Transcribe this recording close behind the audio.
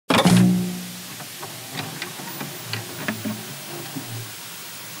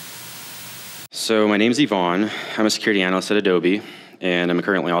So my name's Yvonne. I'm a security analyst at Adobe, and I'm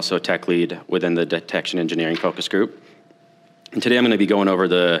currently also a tech lead within the detection engineering focus group. And today I'm going to be going over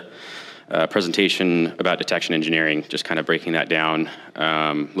the presentation about detection engineering, just kind of breaking that down,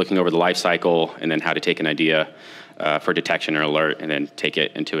 looking over the life cycle, and then how to take an idea for detection or alert, and then take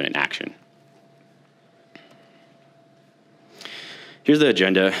it into an action. Here's the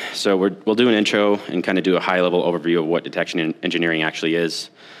agenda. So we'll do an intro and kind of do a high-level overview of what detection engineering actually is.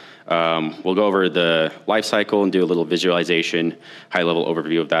 We'll go over the life cycle and do a little visualization, high-level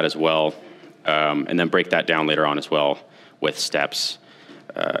overview of that as well, and then break that down later on as well with steps.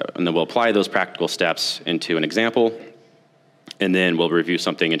 And then we'll apply those practical steps into an example, and then we'll review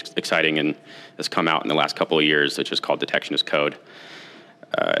something exciting and that's come out in the last couple of years, which is called Detection as Code.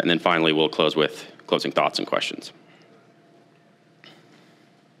 And then finally, we'll close with closing thoughts and questions.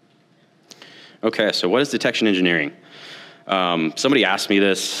 Okay, so what is detection engineering? Somebody asked me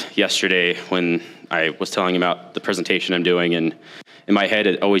this yesterday when I was telling them about the presentation I'm doing, and in my head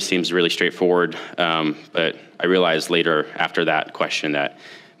it always seems really straightforward, but I realized later after that question that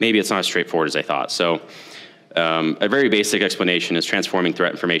maybe it's not as straightforward as I thought. So a very basic explanation is transforming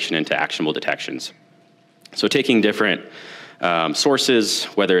threat information into actionable detections. So taking different sources,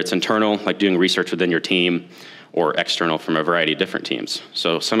 whether it's internal, like doing research within your team, or external from a variety of different teams.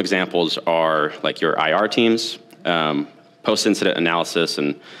 So some examples are like your IR teams, post-incident analysis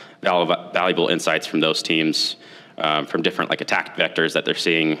and valuable insights from those teams, from different like attack vectors that they're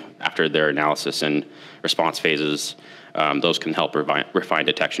seeing after their analysis and response phases. Those can help refine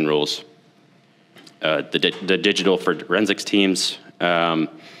detection rules. The digital forensics teams,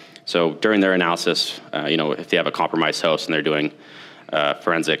 so during their analysis, if they have a compromised host and they're doing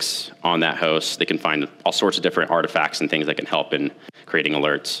forensics on that host, they can find all sorts of different artifacts and things that can help in creating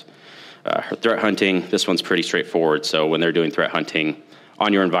alerts. Threat hunting, this one's pretty straightforward. So when they're doing threat hunting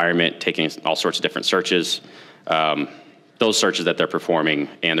on your environment, taking all sorts of different searches, those searches that they're performing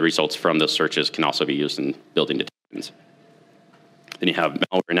and the results from those searches can also be used in building detections. Then you have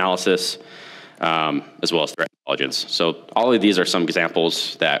malware analysis, as well as threat intelligence. So all of these are some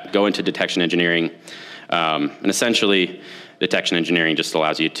examples that go into detection engineering. And essentially, detection engineering just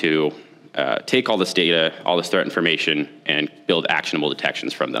allows you to take all this data, all this threat information, and build actionable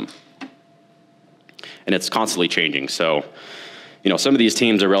detections from them. And it's constantly changing. So, some of these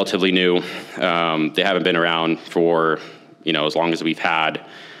teams are relatively new. They haven't been around for, as long as we've had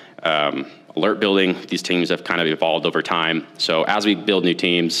alert building. These teams have kind of evolved over time. So as we build new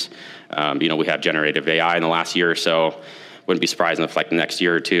teams, we have generative AI in the last year or so. Wouldn't be surprising if like the next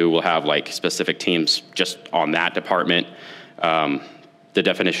year or two, we'll have like specific teams just on that department. The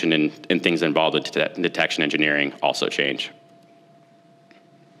definition and things involved in detection engineering also change.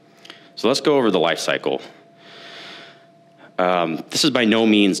 So let's go over the life cycle. This is by no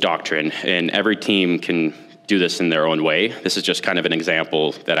means doctrine, and every team can do this in their own way. This is just kind of an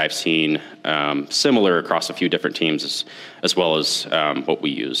example that I've seen similar across a few different teams as well as what we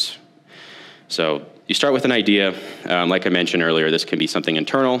use. So you start with an idea. Like I mentioned earlier, this can be something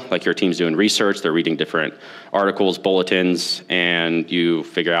internal, like your team's doing research, they're reading different articles, bulletins, and you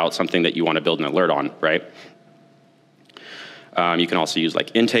figure out something that you want to build an alert on, right? You can also use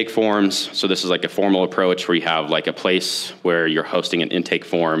like intake forms. So this is like a formal approach where you have like a place where you're hosting an intake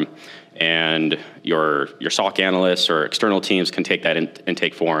form, and your SOC analysts or external teams can take that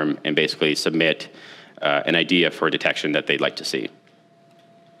intake form and basically submit an idea for a detection that they'd like to see.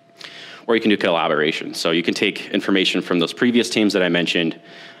 Or you can do collaboration. So you can take information from those previous teams that I mentioned,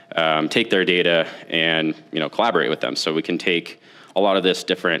 take their data and collaborate with them. So we can take a lot of this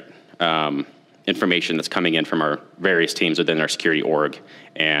different information that's coming in from our various teams within our security org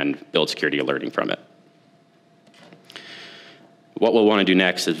and build security alerting from it. What we'll want to do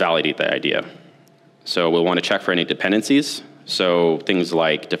next is validate the idea. So we'll want to check for any dependencies. So things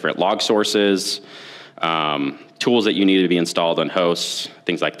like different log sources, tools that you need to be installed on hosts,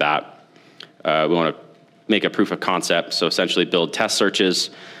 things like that. We want to make a proof of concept, so essentially build test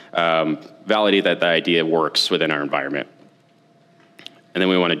searches, validate that the idea works within our environment. And then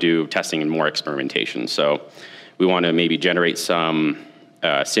we want to do testing and more experimentation. So we want to maybe generate some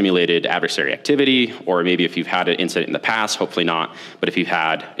simulated adversary activity, or maybe if you've had an incident in the past, hopefully not, but if you've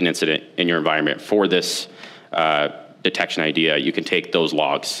had an incident in your environment for this detection idea, you can take those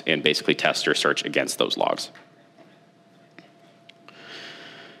logs and basically test your search against those logs.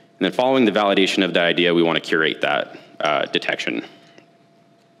 And then following the validation of the idea, we want to curate that detection.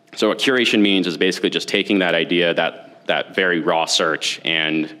 So what curation means is basically just taking that idea, that very raw search,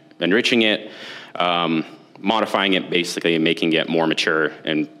 and enriching it, modifying it basically, and making it more mature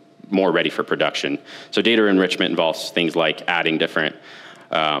and more ready for production. So data enrichment involves things like adding different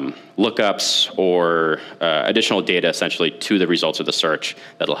lookups or additional data essentially to the results of the search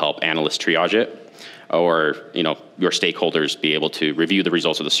that'll help analysts triage it, or your stakeholders be able to review the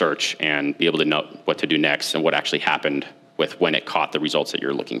results of the search and be able to know what to do next and what actually happened with when it caught the results that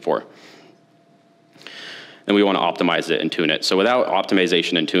you're looking for. And we want to optimize it and tune it. So without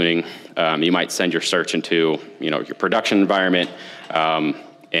optimization and tuning, you might send your search into your production environment,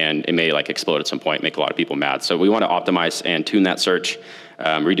 and it may explode at some point, make a lot of people mad. So we want to optimize and tune that search,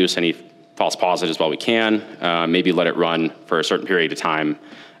 reduce any false positives while we can, maybe let it run for a certain period of time,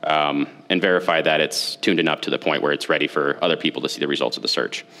 and verify that it's tuned enough to the point where it's ready for other people to see the results of the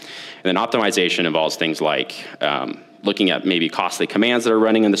search. And then optimization involves things like looking at maybe costly commands that are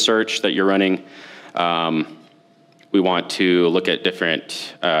running in the search that you're running. We want to look at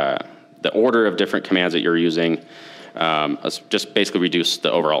the order of different commands that you're using. Let's just basically reduce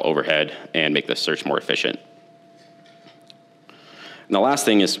the overall overhead and make the search more efficient. And the last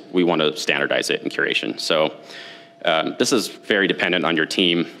thing is we want to standardize it in curation. So this is very dependent on your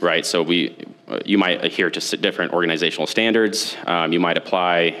team, right? So you might adhere to different organizational standards. You might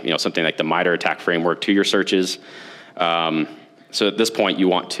apply something like the MITRE ATT&CK framework to your searches. So at this point, you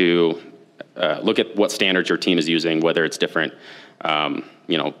want to look at what standards your team is using, whether it's different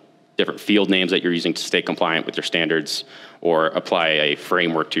different field names that you're using to stay compliant with your standards, or apply a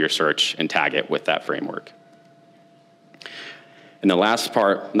framework to your search and tag it with that framework. And the last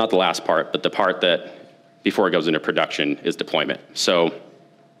part, not the last part, but the part that before it goes into production is deployment. So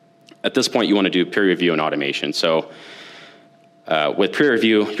at this point, you want to do peer review and automation. So with peer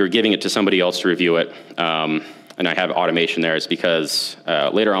review, you're giving it to somebody else to review it. And I have automation there is because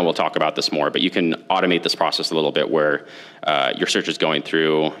later on we'll talk about this more, but you can automate this process a little bit where your search is going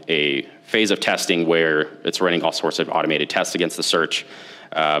through a phase of testing where it's running all sorts of automated tests against the search.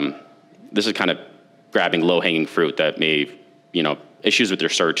 This is kind of grabbing low-hanging fruit that may, issues with your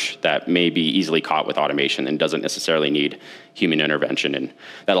search that may be easily caught with automation and doesn't necessarily need human intervention, and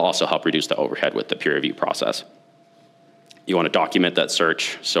that'll also help reduce the overhead with the peer review process. You want to document that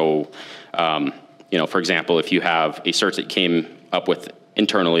search. So for example, if you have a search that came up with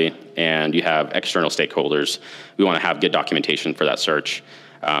internally and you have external stakeholders, we want to have good documentation for that search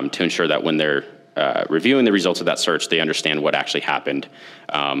to ensure that when they're reviewing the results of that search, they understand what actually happened,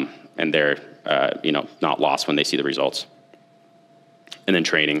 and they're not lost when they see the results. And then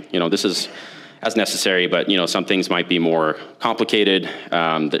training. This is as necessary, but some things might be more complicated.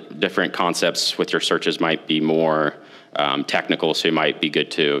 The different concepts with your searches might be more technical, so it might be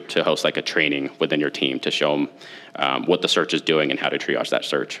good to host a training within your team to show them what the search is doing and how to triage that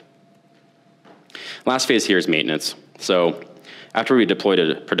search. Last phase here is maintenance. So after we deploy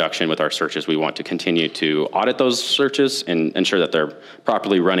to production with our searches, we want to continue to audit those searches and ensure that they're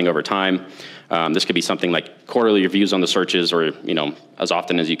properly running over time. This could be something like quarterly reviews on the searches, or as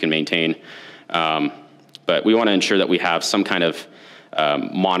often as you can maintain. But we want to ensure that we have some kind of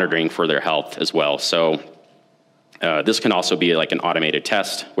monitoring for their health as well. So this can also be like an automated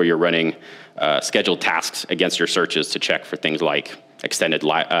test where you're running scheduled tasks against your searches to check for things like extended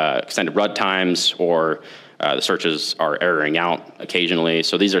run times, or the searches are erroring out occasionally.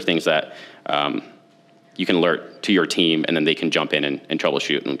 So these are things that you can alert to your team, and then they can jump in and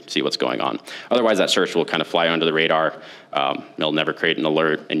troubleshoot and see what's going on. Otherwise, that search will kind of fly under the radar. They'll never create an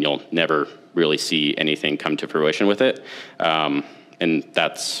alert, and you'll never really see anything come to fruition with it. And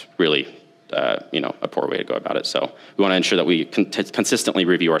that's really a poor way to go about it. So we want to ensure that we consistently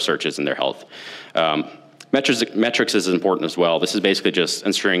review our searches and their health. Metrics is important as well. This is basically just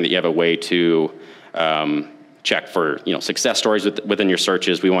ensuring that you have a way to check for success stories within your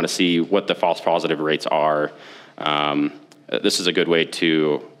searches. We want to see what the false positive rates are. This is a good way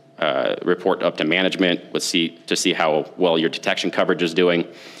to report up to management to see how well your detection coverage is doing.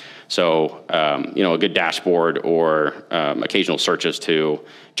 So a good dashboard or occasional searches to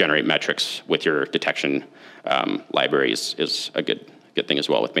generate metrics with your detection libraries is a good thing as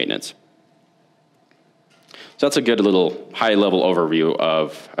well with maintenance. So that's a good little high-level overview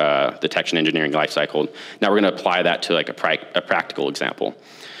of detection engineering lifecycle. Now we're going to apply that to a practical example.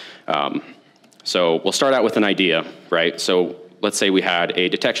 So we'll start out with an idea, right? So let's say we had a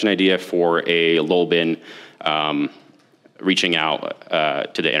detection idea for a lull bin reaching out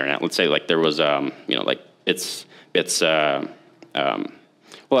to the internet. Let's say there was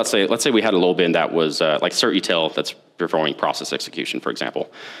let's say we had a lull bin that was like CertUtil that's performing process execution, for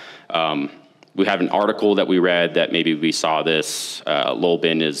example. We have an article that we read that maybe we saw this lull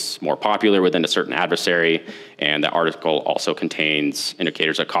bin is more popular within a certain adversary, and the article also contains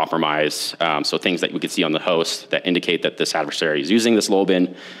indicators of compromise, so things that we could see on the host that indicate that this adversary is using this lull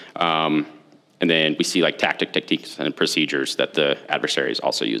bin. And then we see like techniques and procedures that the adversary is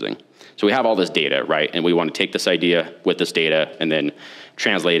also using. So we have all this data, right? And we want to take this idea with this data and then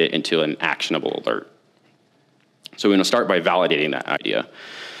translate it into an actionable alert. So we're going to start by validating that idea.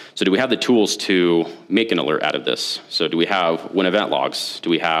 So do we have the tools to make an alert out of this? So do we have when event logs? Do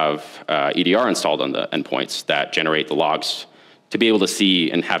we have EDR installed on the endpoints that generate the logs to be able to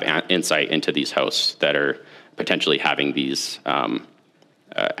see and have insight into these hosts that are potentially having these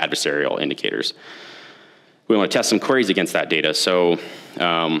adversarial indicators? We want to test some queries against that data. So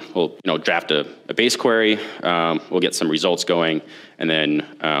we'll draft a base query, we'll get some results going, and then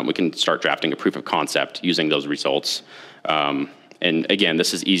we can start drafting a proof of concept using those results. And again,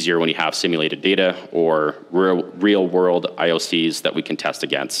 this is easier when you have simulated data or real world IOCs that we can test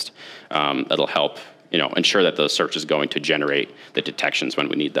against. That'll help ensure that the search is going to generate the detections when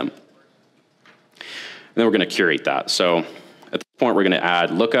we need them. And then we're going to curate that. So at this point, we're going to add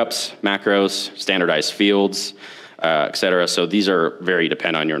lookups, macros, standardized fields, et cetera. So these are very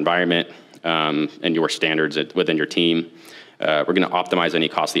dependent on your environment and your standards within your team. We're going to optimize any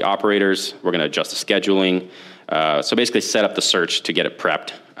costly operators. We're going to adjust the scheduling. So basically set up the search to get it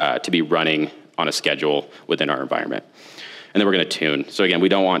prepped to be running on a schedule within our environment. And then we're going to tune. So again, we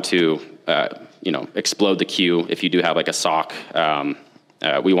don't want to explode the queue. If you do have like a SOC,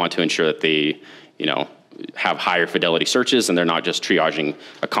 we want to ensure that they have higher fidelity searches and they're not just triaging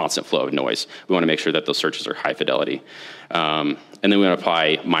a constant flow of noise. We want to make sure that those searches are high fidelity. And then we want to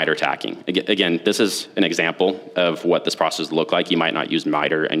apply MITRE attacking. Again, this is an example of what this process look like. You might not use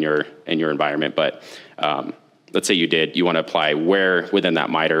MITRE in your environment, but let's say you did. You want to apply where within that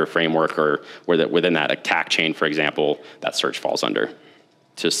MITRE framework or within that attack chain, for example, that search falls under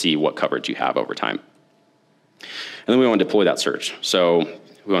to see what coverage you have over time. And then we want to deploy that search. So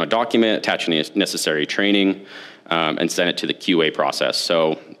we want to document, attach any necessary training, and send it to the QA process.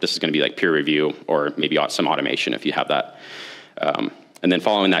 So this is going to be like peer review or maybe some automation if you have that. And then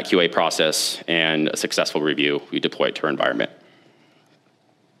following that QA process and a successful review, we deploy it to our environment.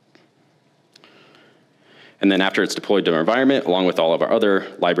 And then after it's deployed to our environment, along with all of our other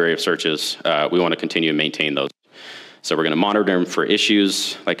library of searches, we want to continue to maintain those. So we're going to monitor them for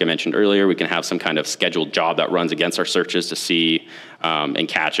issues. Like I mentioned earlier, we can have some kind of scheduled job that runs against our searches to see and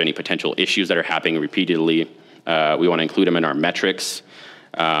catch any potential issues that are happening repeatedly. We want to include them in our metrics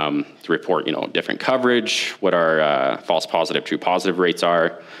to report, different coverage, what our false positive, true positive rates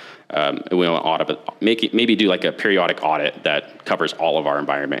are. And we want to maybe do like a periodic audit that covers all of our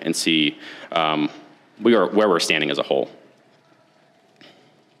environment and see where we're standing as a whole.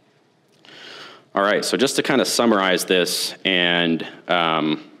 All right, so just to kind of summarize this and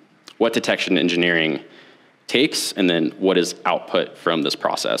what detection engineering takes and then what is output from this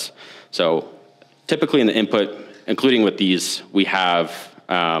process. So typically in the input, including with these, we have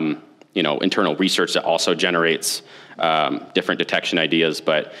internal research that also generates different detection ideas,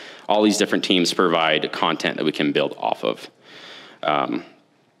 but all these different teams provide content that we can build off of.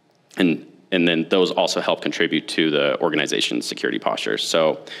 And then those also help contribute to the organization's security posture.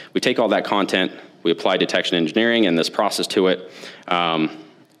 So we take all that content, we apply detection engineering and this process to it, and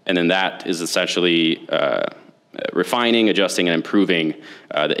then that is essentially refining, adjusting, and improving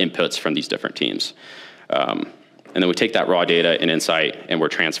the inputs from these different teams. And then we take that raw data and insight, and we're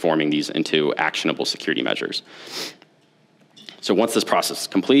transforming these into actionable security measures. So once this process is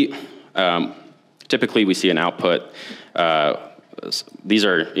complete, typically we see an output. These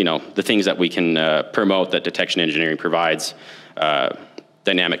are, the things that we can promote that detection engineering provides.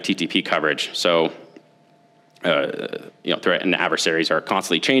 Dynamic TTP coverage. So, threat and adversaries are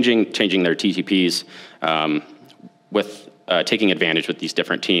constantly changing their TTPs with taking advantage with these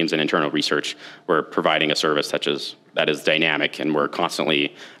different teams and internal research. We're providing a service that is dynamic, and we're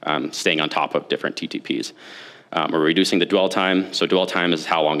constantly staying on top of different TTPs. We're reducing the dwell time. So dwell time is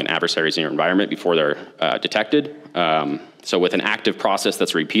how long an adversary is in your environment before they're detected. So with an active process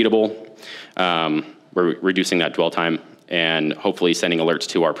that's repeatable, we're reducing that dwell time and hopefully sending alerts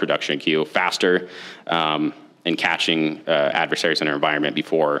to our production queue faster and catching adversaries in our environment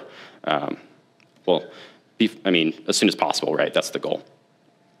before, as soon as possible, right? That's the goal.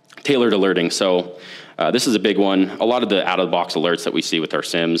 Tailored alerting. So this is a big one. A lot of the out-of-the-box alerts that we see with our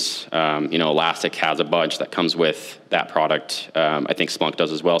SIMs, Elastic has a bunch that comes with that product. I think Splunk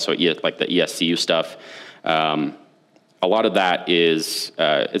does as well, so like the ESCU stuff. A lot of that is,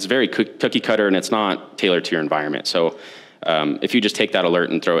 it's very cookie cutter and it's not tailored to your environment. So if you just take that alert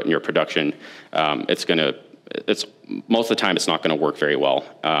and throw it in your production, most of the time it's not going to work very well.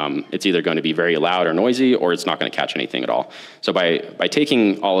 It's either going to be very loud or noisy, or it's not going to catch anything at all. So by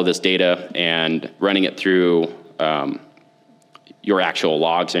taking all of this data and running it through your actual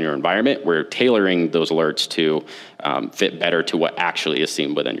logs in your environment. We're tailoring those alerts to fit better to what actually is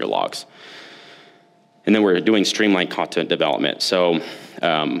seen within your logs. And then we're doing streamlined content development. So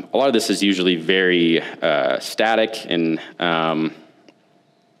a lot of this is usually very static, and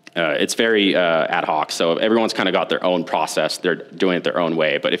it's very ad hoc. So everyone's kind of got their own process. They're doing it their own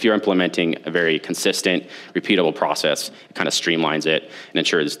way. But if you're implementing a very consistent, repeatable process, it kind of streamlines it and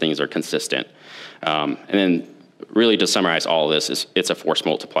ensures things are consistent. And then really to summarize all of this, it's a force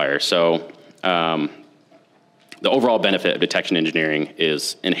multiplier. So the overall benefit of detection engineering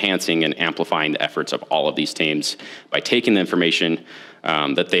is enhancing and amplifying the efforts of all of these teams by taking the information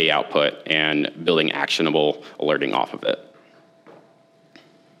that they output and building actionable alerting off of it.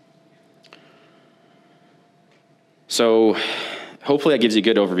 So hopefully that gives you a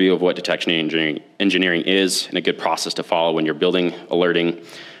good overview of what detection engineering is and a good process to follow when you're building alerting.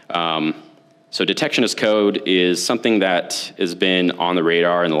 So detection as code is something that has been on the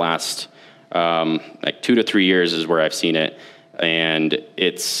radar in the last like 2 to 3 years is where I've seen it. And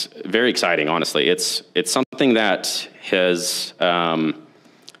it's very exciting, honestly. It's something that has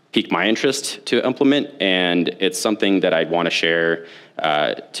piqued my interest to implement, and it's something that I'd want to share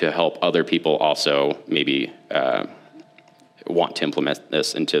to help other people also maybe want to implement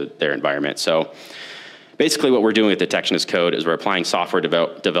this into their environment. So basically what we're doing with detection as code is we're applying software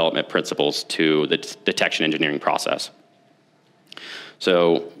development principles to the detection engineering process.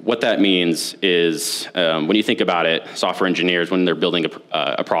 So what that means is when you think about it, software engineers, when they're building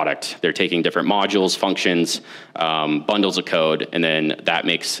a product, they're taking different modules, functions, bundles of code, and then that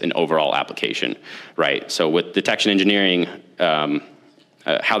makes an overall application, right? So with detection engineering,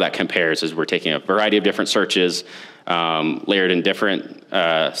 how that compares is we're taking a variety of different searches, layered in different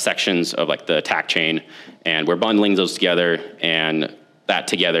sections of like the attack chain, and we're bundling those together, and that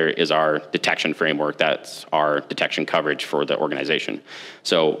together is our detection framework. That's our detection coverage for the organization.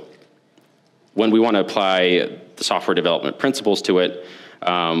 So when we want to apply the software development principles to it,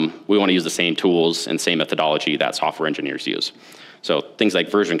 we want to use the same tools and same methodology that software engineers use. So things like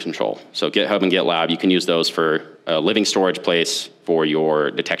version control. So GitHub and GitLab, you can use those for a living storage place for your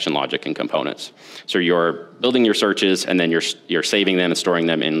detection logic and components. So you're building your searches, and then you're saving them and storing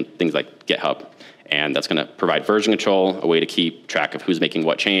them in things like GitHub. And that's going to provide version control, a way to keep track of who's making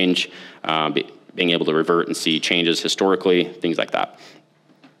what change, being able to revert and see changes historically, things like that.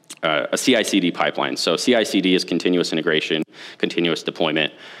 A CI/CD pipeline. So CI/CD is continuous integration, continuous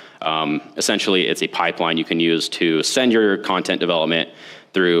deployment. Essentially, it's a pipeline you can use to send your content development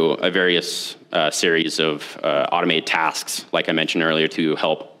through a various series of automated tasks, like I mentioned earlier, to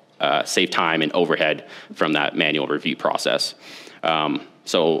help save time and overhead from that manual review process.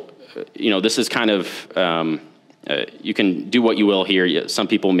 This is kind of, you can do what you will here. Some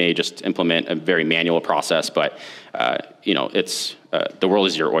people may just implement a very manual process, but it's the world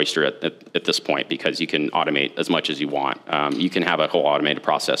is your oyster at this point, because you can automate as much as you want. You can have a whole automated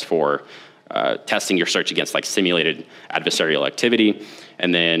process for testing your search against like simulated adversarial activity,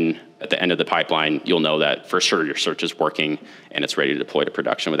 and then at the end of the pipeline, you'll know that for sure your search is working and it's ready to deploy to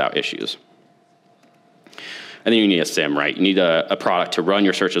production without issues. And then you need a SIM, right? You need a product to run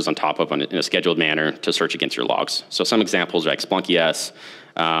your searches on top of in a scheduled manner to search against your logs. So some examples are like Splunky-S,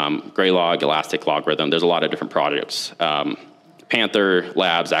 Graylog, Elastic Logarithm. There's a lot of different products. Panther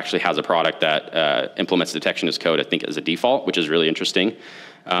Labs actually has a product that implements detection as code, I think, as a default, which is really interesting.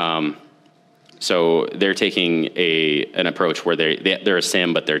 So they're taking an approach where they're a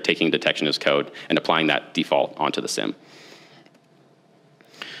SIM, but they're taking detection as code and applying that default onto the SIM.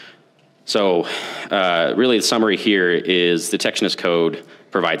 So really the summary here is detection as code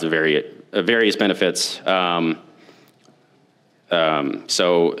provides various benefits.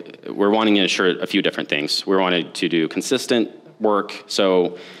 So we're wanting to ensure a few different things. We're wanting to do consistent work.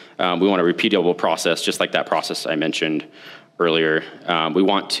 So we want a repeatable process, just like that process I mentioned earlier. We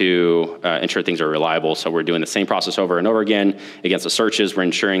want to ensure things are reliable, so we're doing the same process over and over again. Against the searches, we're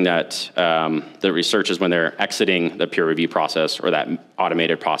ensuring that the researchers, when they're exiting the peer review process or that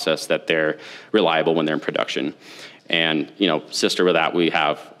automated process, that they're reliable when they're in production. And sister with that, we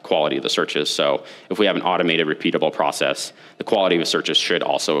have quality of the searches. So if we have an automated, repeatable process, the quality of the searches should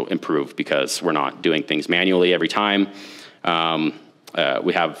also improve, because we're not doing things manually every time.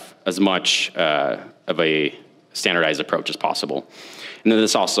 We have as much of a standardized approach as possible. And then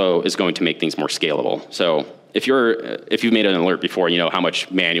this also is going to make things more scalable. So if you've made an alert before, you know how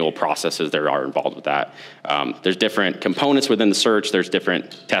much manual processes there are involved with that. There's different components within the search. There's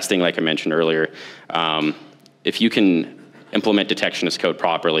different testing, like I mentioned earlier. If you can implement detection as code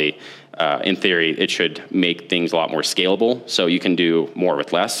properly, in theory, it should make things a lot more scalable, so you can do more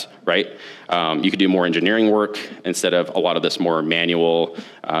with less, right? You could do more engineering work instead of a lot of this more manual,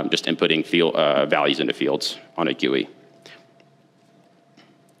 just inputting values into fields on a GUI.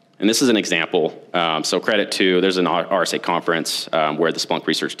 And this is an example. So credit to, there's an RSA conference where the Splunk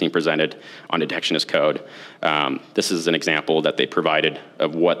research team presented on detection as code. This is an example that they provided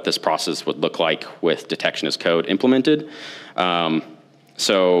of what this process would look like with detection as code implemented. Here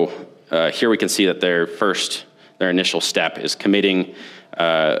we can see that their initial step is committing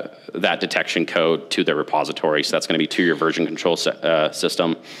that detection code to their repository. So that's going to be to your version control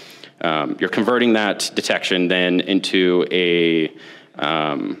system. You're converting that detection then into a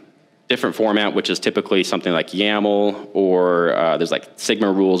different format, which is typically something like YAML, or there's like Sigma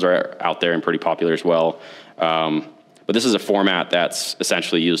rules are out there and pretty popular as well. But this is a format that's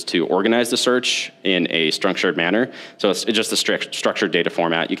essentially used to organize the search in a structured manner. So it's just a structured data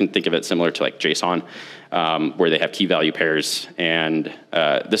format. You can think of it similar to like JSON, where they have key value pairs. And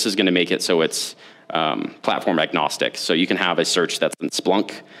this is going to make it so it's platform agnostic. So you can have a search that's in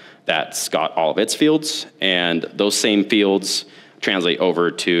Splunk that's got all of its fields, and those same fields translate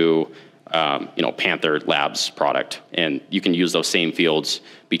over to Panther Labs product, and you can use those same fields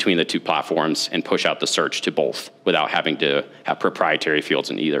between the two platforms and push out the search to both without having to have proprietary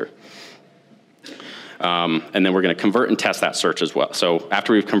fields in either. And then we're going to convert and test that search as well. So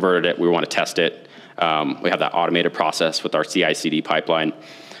after we've converted it, we want to test it. We have that automated process with our CI/CD pipeline,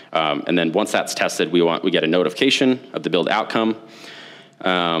 and then once that's tested, we get a notification of the build outcome.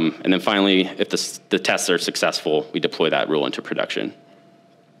 And then finally, if the tests are successful, we deploy that rule into production.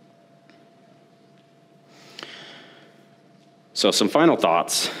 So some final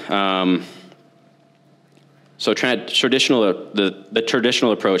thoughts. So the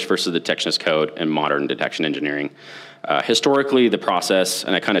traditional approach versus detection as code and modern detection engineering. Historically, the process,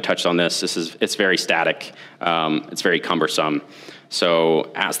 and I kind of touched on this, it's very static. It's very cumbersome.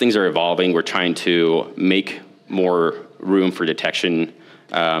 So as things are evolving, we're trying to make more room for detection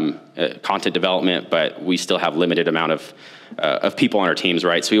content development, but we still have limited amount of people on our teams,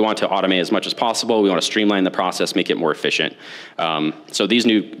 right? So we want to automate as much as possible. We want to streamline the process, make it more efficient. So these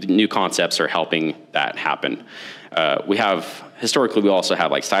new concepts are helping that happen. Historically, we also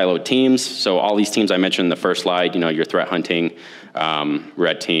have like siloed teams. So all these teams I mentioned in the first slide, your threat hunting,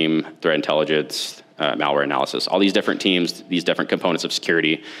 red team, threat intelligence, malware analysis, all these different teams, these different components of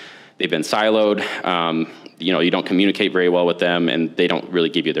security, they've been siloed. You don't communicate very well with them, and they don't really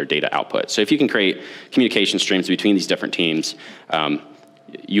give you their data output. So if you can create communication streams between these different teams,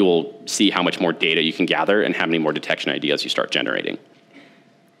 you'll see how much more data you can gather and how many more detection ideas you start generating.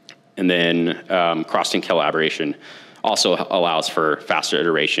 And then cross-team collaboration also allows for faster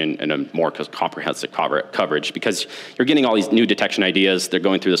iteration and a more comprehensive coverage, because you're getting all these new detection ideas. They're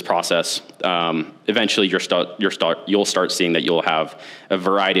going through this process. Eventually, you'll start seeing that you'll have a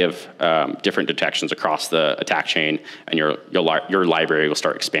variety of different detections across the attack chain, and your library will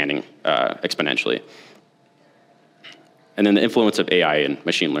start expanding exponentially. And then the influence of AI and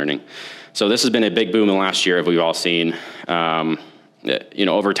machine learning. So this has been a big boom in the last year, as we've all seen.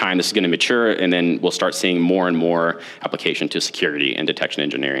 Over time, this is going to mature, and then we'll start seeing more and more application to security and detection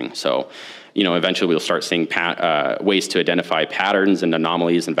engineering. So, eventually we'll start seeing ways to identify patterns and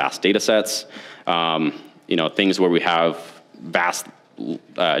anomalies in vast data sets. Things where we have vast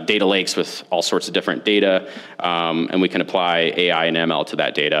data lakes with all sorts of different data, and we can apply AI and ML to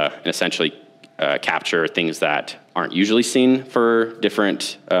that data and essentially capture things that aren't usually seen for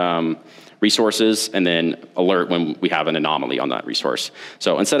different resources, and then alert when we have an anomaly on that resource.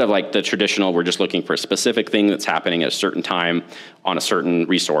 So instead of like the traditional, we're just looking for a specific thing that's happening at a certain time on a certain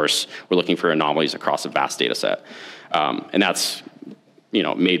resource, we're looking for anomalies across a vast data set. And that's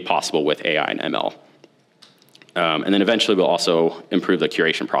made possible with AI and ML. And then eventually we'll also improve the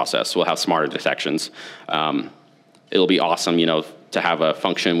curation process. We'll have smarter detections. It'll be awesome, to have a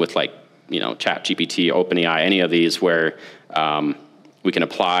function with like, ChatGPT, OpenAI, any of these where we can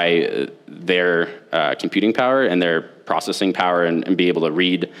apply their computing power and their processing power and be able to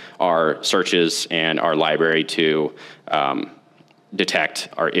read our searches and our library to detect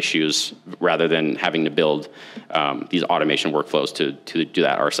our issues rather than having to build these automation workflows to do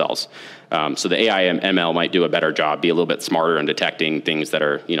that ourselves. So the AI and ML might do a better job, be a little bit smarter in detecting things that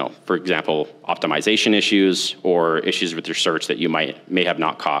are, for example, optimization issues or issues with your search that you may have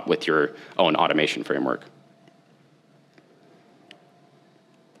not caught with your own automation framework.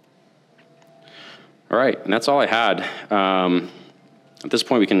 All right, and that's all I had. At this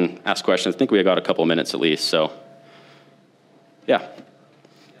point, we can ask questions. I think we got a couple minutes at least, so yeah.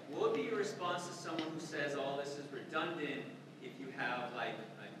 What would be your response to someone who says all this is redundant have like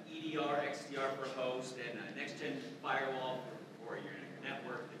an EDR, XDR for a host, and a next-gen firewall for your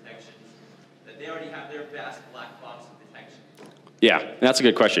network detections, that they already have their vast black box of detection? Yeah, that's a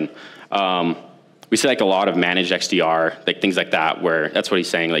good question. We see like a lot of managed XDR, like things like that, where that's what he's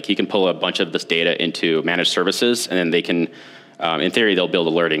saying. Like he can pull a bunch of this data into managed services, and then they can, in theory, they'll build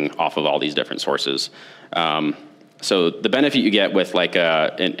alerting off of all these different sources. So the benefit you get with like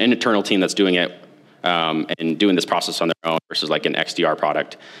an internal team that's doing it and doing this process on their own versus like an XDR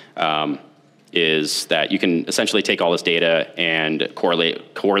product is that you can essentially take all this data and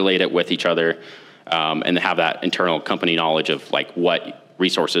correlate it with each other and have that internal company knowledge of like what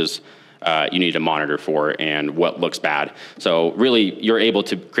resources you need to monitor for and what looks bad. So really, you're able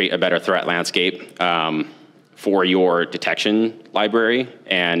to create a better threat landscape for your detection library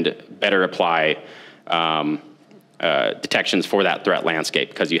and better apply detections for that threat landscape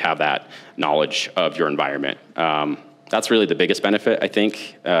because you have that knowledge of your environment. That's really the biggest benefit, I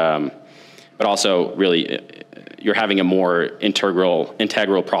think. But also, really, you're having a more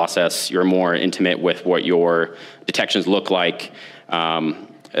integral process. You're more intimate with what your detections look like.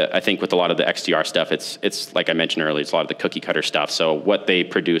 I think with a lot of the XDR stuff, it's like I mentioned earlier, it's a lot of the cookie cutter stuff. So what they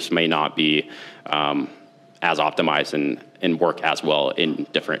produce may not be as optimized and work as well in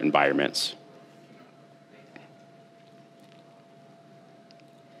different environments.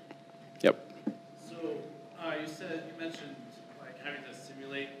 Yep. So you mentioned like having to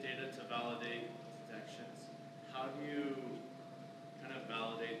simulate data to validate detections. How do you kind of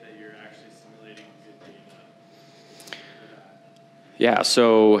validate that you're actually simulating good data? Yeah,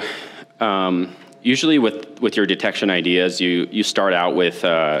 so usually with your detection ideas, you start out with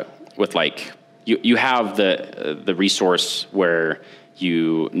like you have the resource where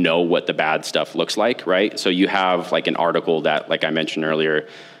you know what the bad stuff looks like, right? So you have like an article that, like I mentioned earlier,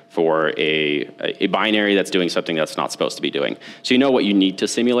 for a binary that's doing something that's not supposed to be doing. So you know what you need to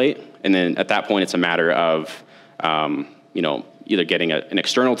simulate, and then at that point it's a matter of either getting an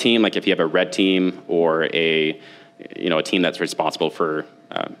external team, like if you have a red team, or a team that's responsible for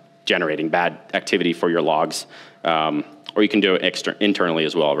generating bad activity for your logs, or you can do it internally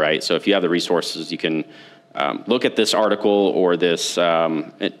as well, right? So if you have the resources, you can look at this article or this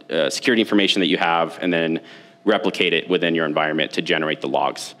security information that you have, and then replicate it within your environment to generate the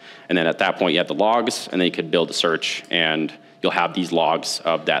logs. And then at that point, you have the logs, and then you could build a search, and you'll have these logs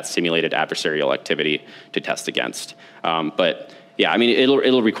of that simulated adversarial activity to test against. But yeah, I mean,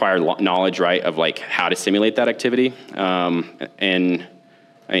 it'll require knowledge, right, of like how to simulate that activity. And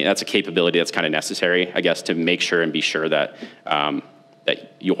I mean, that's a capability that's kind of necessary, I guess, to make sure and be sure that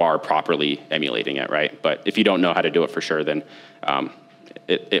that you are properly emulating it, right? But if you don't know how to do it for sure, then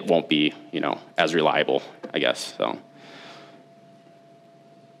it won't be, as reliable, I guess. So.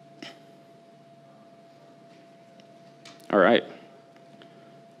 All right.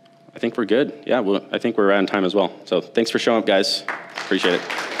 I think we're good. Yeah, well, I think we're around time as well. So thanks for showing up, guys. Appreciate it.